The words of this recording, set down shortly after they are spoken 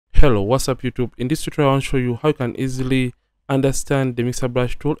Hello, what's up YouTube? In this tutorial I want to show you how you can easily understand the mixer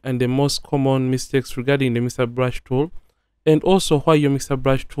brush tool and the most common mistakes regarding the mixer brush tool, and also why your mixer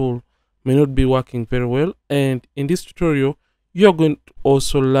brush tool may not be working very well. And in this tutorial you're going to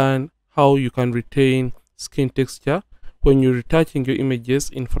also learn how you can retain skin texture when you're retouching your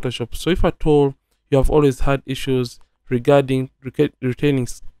images in Photoshop. So if at all you have always had issues regarding retaining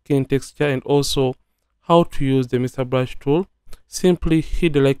skin texture and also how to use the mixer brush tool, simply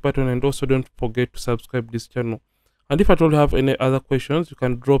hit the like button and also don't forget to subscribe this channel. And if at all you have any other questions, you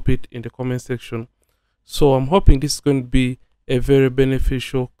can drop it in the comment section. So I'm hoping this is going to be a very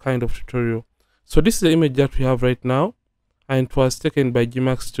beneficial kind of tutorial. So this is the image that we have right now, and it was taken by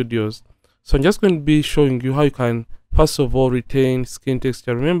GMax Studios. So I'm just going to be showing you how you can first of all retain skin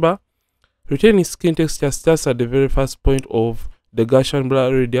texture. Remember, retaining skin texture starts at the very first point of the Gaussian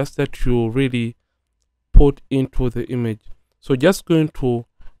blur radius that you really put into the image. So just going to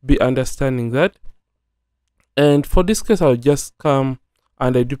be understanding that. And for this case, I'll just come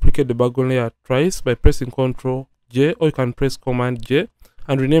and I duplicate the background layer twice by pressing Ctrl J, or you can press Command J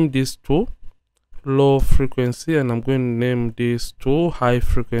and rename this to low frequency, and I'm going to name this to high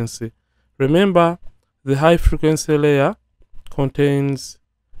frequency. Remember, the high frequency layer contains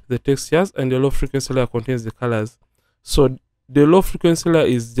the textures and the low frequency layer contains the colors. So the low frequency layer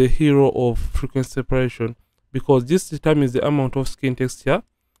is the hero of frequency separation, because this determines the amount of skin texture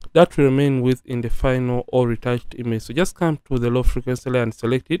that will remain within the final or retouched image. So just come to the low frequency layer and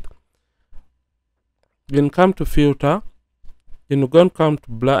select it. Then come to filter. Then you're going to come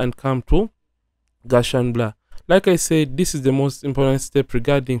to blur and come to Gaussian blur. Like I said, this is the most important step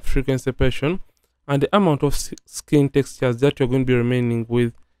regarding frequency separation and the amount of skin textures that you're going to be remaining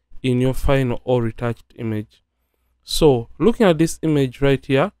with in your final or retouched image. So looking at this image right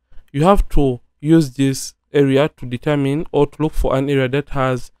here, you have to use this area to determine or to look for an area that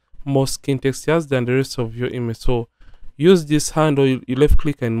has more skin textures than the rest of your image. So use this hand, or you left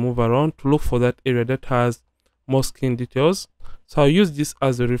click and move around to look for that area that has more skin details. So I'll use this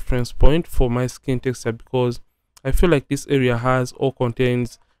as a reference point for my skin texture because I feel like this area has or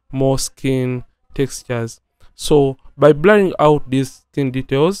contains more skin textures. So by blurring out these skin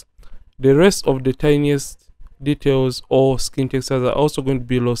details, the rest of the tiniest details or skin textures are also going to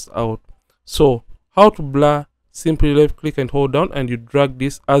be lost out. So how to blur? Simply left click and hold down and you drag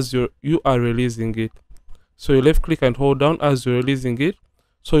this as you are releasing it. So you left click and hold down as you're releasing it.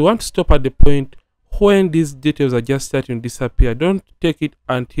 So you want to stop at the point when these details are just starting to disappear. Don't take it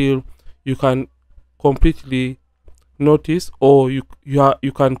until you can completely notice, or you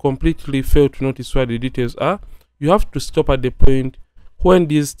can completely fail to notice where the details are. You have to stop at the point when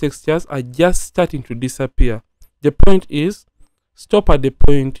these textures are just starting to disappear. The point is, stop at the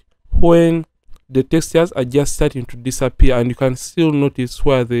point when the textures are just starting to disappear and you can still notice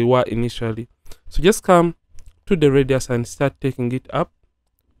where they were initially. So just come to the radius and start taking it up.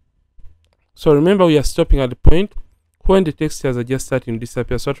 So remember, we are stopping at the point when the textures are just starting to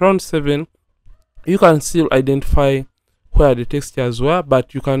disappear. So at around 7, you can still identify where the textures were,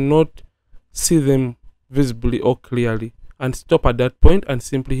 but you cannot see them visibly or clearly. And stop at that point and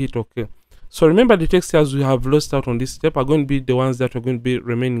simply hit OK. So remember, the textures we have lost out on this step are going to be the ones that are going to be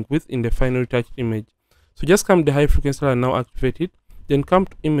remaining with in the final retouched image. So just come to the high frequency and now activate it. Then come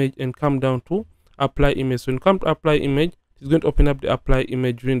to image and come down to apply image. So when you come to apply image, it's going to open up the apply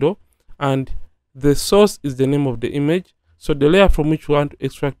image window, and the source is the name of the image. So the layer from which you want to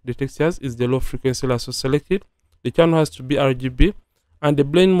extract the textures is the low frequency layer. So select it. The channel has to be RGB, and the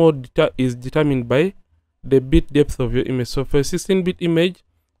blend mode is determined by the bit depth of your image. So for a 16-bit image,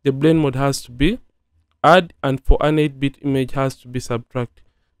 the blend mode has to be add, and for an 8-bit image has to be subtract.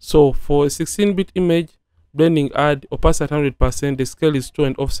 So for a 16-bit image, blending add, opacity at 100%, the scale is 2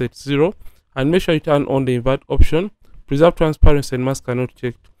 and offset 0, and make sure you turn on the invert option. Preserve transparency and mask are not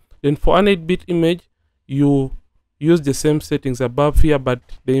checked. Then for an 8-bit image, you use the same settings above here, but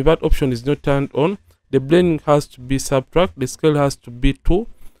the invert option is not turned on. The blending has to be subtract, the scale has to be 2,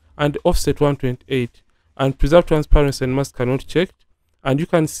 and the offset 128, and preserve transparency and mask are not checked. And you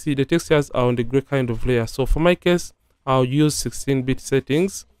can see the textures are on the gray kind of layer. So for my case, I'll use 16-bit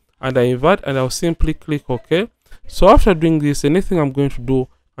settings and I invert, and I'll simply click OK. So after doing this, the next thing I'm going to do,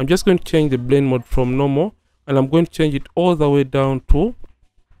 I'm just going to change the blend mode from normal, and I'm going to change it all the way down to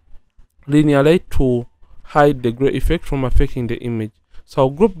linear light to hide the gray effect from affecting the image. So I'll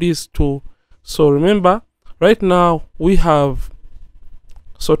group these two. So remember, right now we have,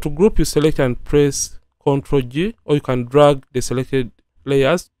 so to group, you select and press Ctrl G, or you can drag the selected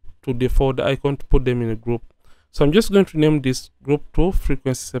layers to the folder icon to put them in a group. So I'm just going to name this group to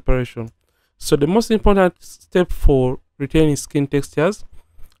frequency separation. So the most important step for retaining skin textures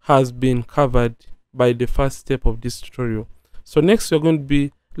has been covered by the first step of this tutorial. So next we're going to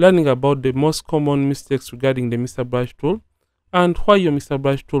be learning about the most common mistakes regarding the Mr. Brush tool and why your Mr.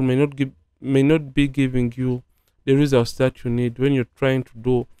 Brush tool may not be giving you the results that you need when you're trying to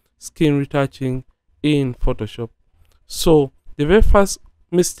do skin retouching in Photoshop. So the very first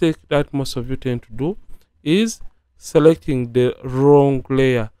mistake that most of you tend to do is selecting the wrong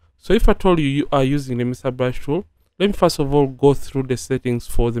layer. So if I told you are using the Mr. Brush tool, let me first of all go through the settings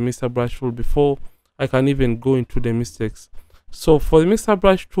for the Mr. Brush tool before I can even go into the mistakes. So for the Mr.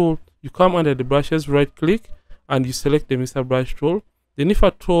 Brush tool, you come under the brushes, right click, and you select the Mr. Brush tool. Then if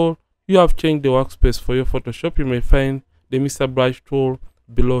at all you have changed the workspace for your Photoshop, you may find the Mr. Brush tool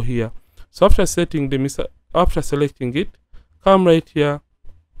below here. So after selecting it, come right here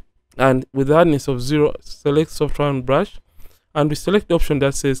and with the hardness of 0, select software and brush, and we select the option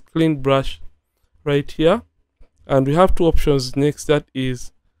that says clean brush right here. And we have two options next, that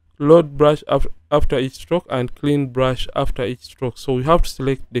is load brush after each stroke and clean brush after each stroke. So we have to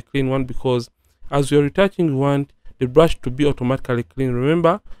select the clean one because as we are retouching, we want the brush to be automatically clean.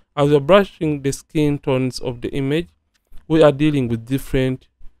 Remember, as we are brushing the skin tones of the image, we are dealing with different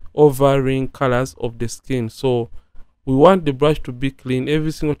or varying colors of the skin. So we want the brush to be clean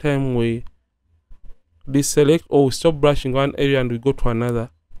every single time we deselect or we stop brushing one area and we go to another.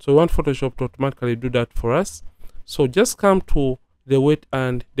 So we want Photoshop to automatically do that for us. So just come to the weight,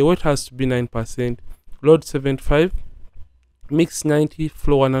 and the weight has to be 9%, load 75, mix 90,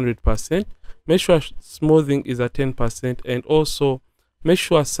 flow 100%. Make sure smoothing is at 10%, and also make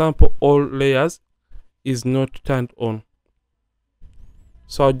sure sample all layers is not turned on.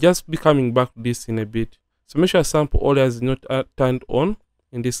 So I'll just be coming back to this in a bit. So make sure sample all layers is not turned on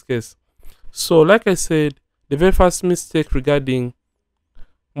in this case. So like I said, the very first mistake regarding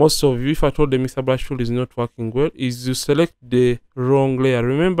most of you, if I told the Mr. Brush tool is not working well, is you select the wrong layer.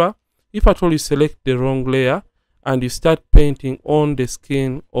 Remember, if I told you select the wrong layer and you start painting on the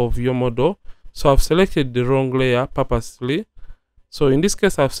skin of your model, so I've selected the wrong layer purposely. So in this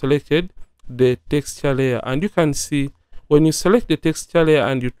case, I've selected the texture layer, and you can see when you select the texture layer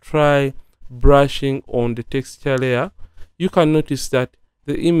and you try brushing on the texture layer, you can notice that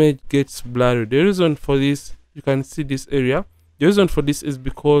the image gets blurry. The reason for this, you can see this area. The reason for this is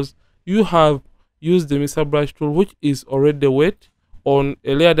because you have used the Mr. Brush tool, which is already wet, on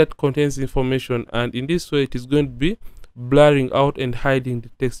a layer that contains information, and in this way it is going to be blurring out and hiding the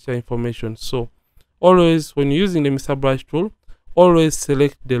texture information. So always when you're using the Mr. Brush tool, always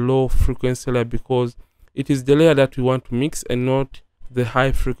select the low frequency layer because it is the layer that we want to mix and not the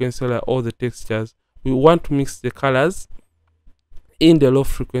high frequency layer or the textures. We want to mix the colors in the low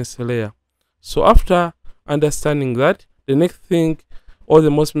frequency layer. So after understanding that, the next thing or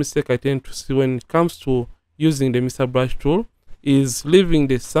the most mistake I tend to see when it comes to using the Mr. Brush tool is leaving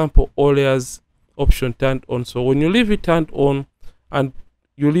the sample all layers option turned on. So when you leave it turned on and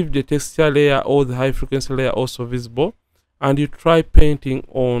you leave the texture layer or the high frequency layer also visible, and you try painting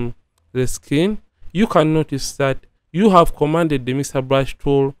on the skin, you can notice that you have commanded the Mr. Brush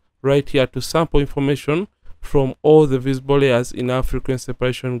tool right here to sample information from all the visible layers in our frequency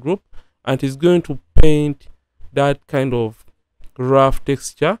separation group, and it's going to paint that kind of rough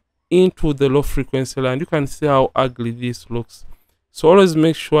texture into the low frequency layer, and you can see how ugly this looks. So always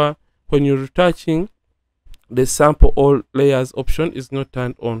make sure when you're retouching, the sample all layers option is not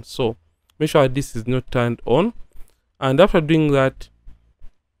turned on. So make sure this is not turned on, and after doing that,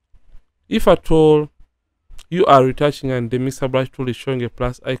 if at all you are retouching and the Mr. Brush tool is showing a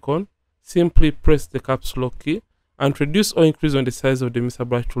plus icon, simply press the caps lock key and reduce or increase on the size of the Mr.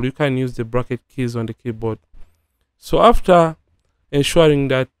 Brush tool. You can use the bracket keys on the keyboard. So after ensuring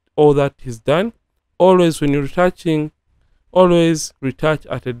that all that is done, always when you're retouching, always retouch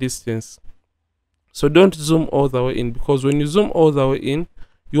at a distance. So don't zoom all the way in, because when you zoom all the way in,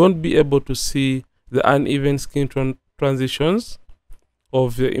 you won't be able to see the uneven skin tone transitions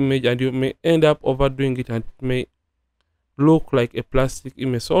of the image, and you may end up overdoing it and it may look like a plastic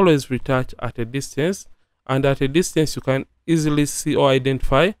image. So always retouch at a distance, and at a distance you can easily see or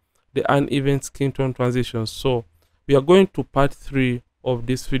identify the uneven skin tone transitions. So we are going to part 3 of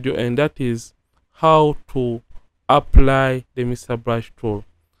this video, and that is how to apply the Mr. Brush tool,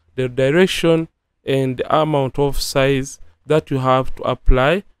 the direction and the amount of size that you have to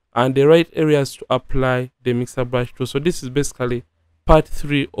apply, and the right areas to apply the Mr. Brush tool. So this is basically part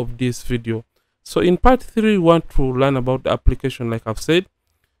 3 of this video. So in part 3, we want to learn about the application, like I've said.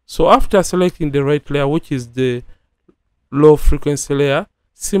 So after selecting the right layer, which is the low frequency layer,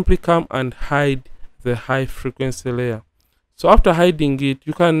 simply come and hide the high frequency layer. So after hiding it,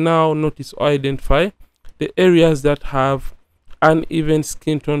 you can now notice or identify the areas that have uneven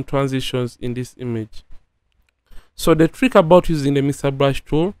skin tone transitions in this image. So the trick about using the mixer brush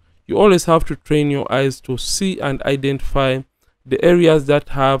tool, you always have to train your eyes to see and identify the areas that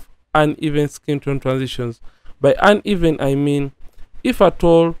have uneven skin tone transitions. By uneven, I mean if at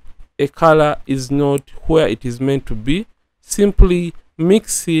all a color is not where it is meant to be, simply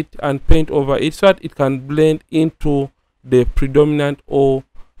mix it and paint over it so that it can blend into the predominant or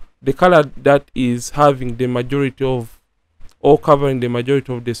the color that is having the majority of or covering the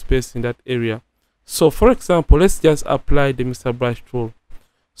majority of the space in that area. So for example, let's just apply the mixer brush tool.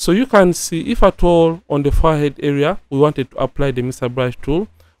 So you can see if at all on the forehead area we wanted to apply the mixer brush tool,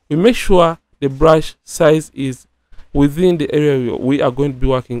 we make sure the brush size is within the area we are going to be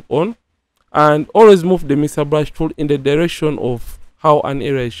working on, and always move the mixer brush tool in the direction of how an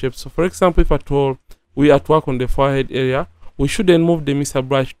area is shaped. So for example, if at all we are to work on the forehead area, we shouldn't move the mixer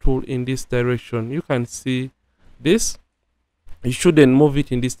brush tool in this direction. You can see this. You shouldn't move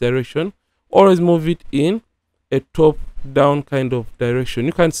it in this direction. Always move it in a top down kind of direction.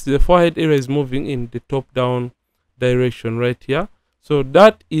 You can see the forehead area is moving in the top down direction right here. So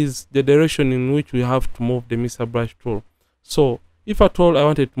that is the direction in which we have to move the mixer brush tool. So if at all I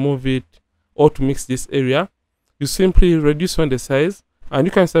wanted to move it or to mix this area, you simply reduce on the size, and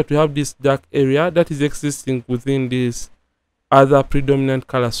you can start to have this dark area that is existing within this other predominant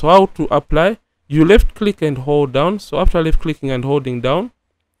color. So how to apply? You left click and hold down. So after left clicking and holding down,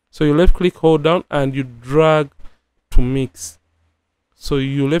 so you left click, hold down, and you drag to mix. So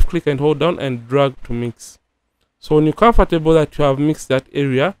you left click and hold down and drag to mix. So when you're comfortable that you have mixed that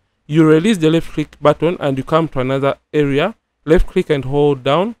area, you release the left click button and you come to another area, left click and hold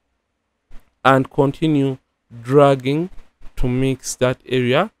down, and continue dragging to mix that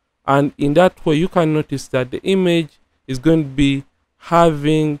area. And in that way you can notice that the image is going to be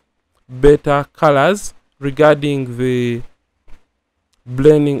having better colors regarding the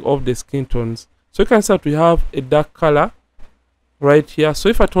blending of the skin tones. So you can start to have a dark color right here. So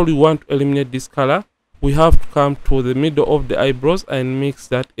if at all you want to eliminate this color, we have to come to the middle of the eyebrows and mix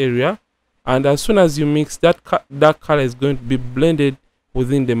that area, and as soon as you mix, that dark color is going to be blended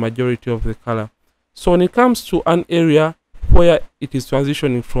within the majority of the color. So when it comes to an area where it is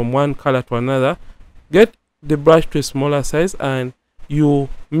transitioning from one color to another, get the brush to a smaller size and you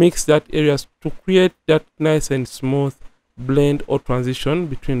mix that area to create that nice and smooth blend or transition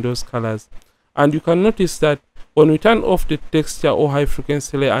between those colors. And you can notice that when we turn off the texture or high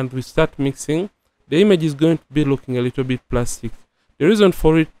frequency layer and we start mixing, the image is going to be looking a little bit plastic. The reason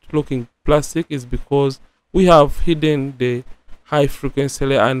for it looking plastic is because we have hidden the high frequency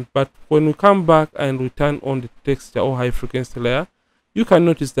layer, but when we come back and we turn on the texture or high frequency layer, you can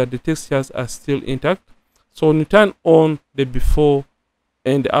notice that the textures are still intact. So when you turn on the before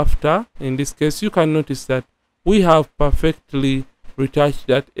and after, in this case, you can notice that we have perfectly retouched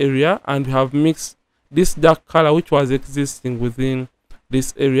that area and we have mixed this dark color which was existing within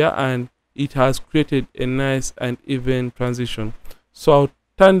this area, and it has created a nice and even transition. So I'll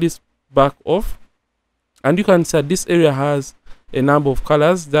turn this back off, and you can see that this area has a number of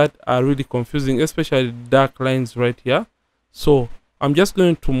colors that are really confusing, especially the dark lines right here. So I'm just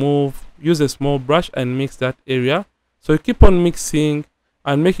going to use a small brush and mix that area. So you keep on mixing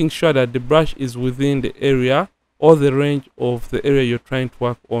and making sure that the brush is within the area or the range of the area you're trying to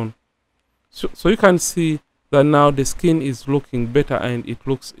work on. So you can see that now the skin is looking better and it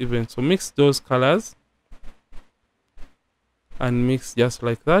looks even. So mix those colors and mix just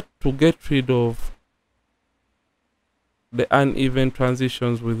like that to get rid of the uneven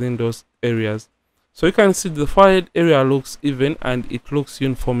transitions within those areas. So you can see the forehead area looks even and it looks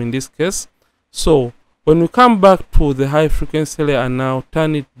uniform in this case. So when we come back to the high frequency layer and now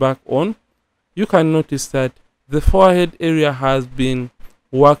turn it back on, you can notice that the forehead area has been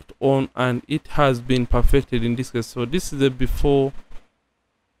worked on and it has been perfected in this case. So this is the before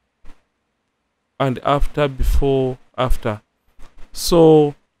and after, before, after.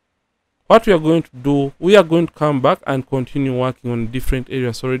 So what we are going to do, we are going to come back and continue working on different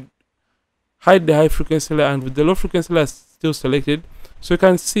areas. So hide the high frequency layer, and with the low frequency layer still selected, so you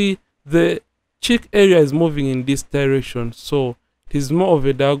can see the cheek area is moving in this direction. So it is more of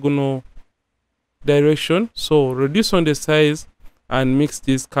a diagonal direction. So reduce on the size and mix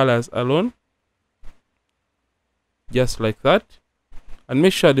these colors alone, just like that, and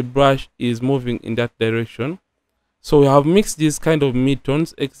make sure the brush is moving in that direction. So we have mixed these kind of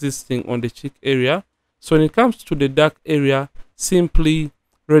mid-tones existing on the cheek area. So when it comes to the dark area, simply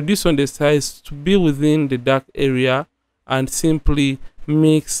reduce on the size to be within the dark area and simply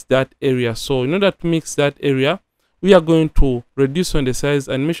mix that area. So in order to mix that area, we are going to reduce on the size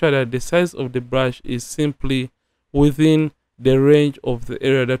and make sure that the size of the brush is simply within the range of the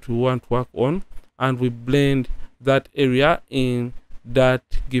area that we want to work on, and we blend that area in that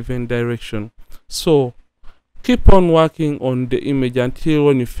given direction. So keep on working on the image until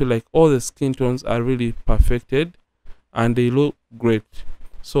when you feel like all the skin tones are really perfected and they look great.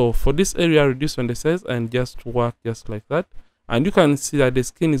 So for this area, reduce on the size and just work just like that, and you can see that the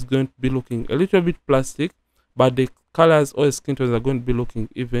skin is going to be looking a little bit plastic, but the colors or the skin tones are going to be looking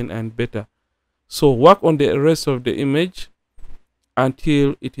even and better. So work on the rest of the image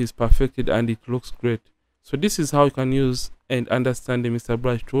until it is perfected and it looks great. So this is how you can use and understand the mixer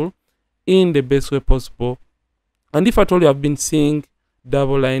brush tool in the best way possible. And if at all you have been seeing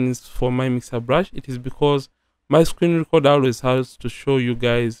double lines for my mixer brush, it is because my screen recorder always has to show you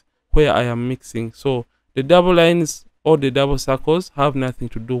guys where I am mixing. So the double lines or the double circles have nothing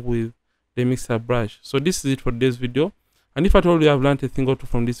to do with the mixer brush. So this is it for today's video. And if at all you have learned a thing or two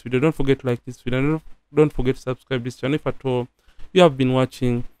from this video, don't forget to like this video and don't forget to subscribe this channel. If at all you have been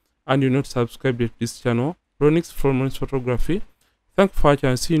watching and you're not subscribed to this channel, Ronix from Ronix Photography, thank you for watching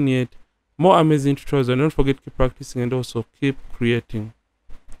and see you in more amazing tutorials. And don't forget to keep practicing and also keep creating.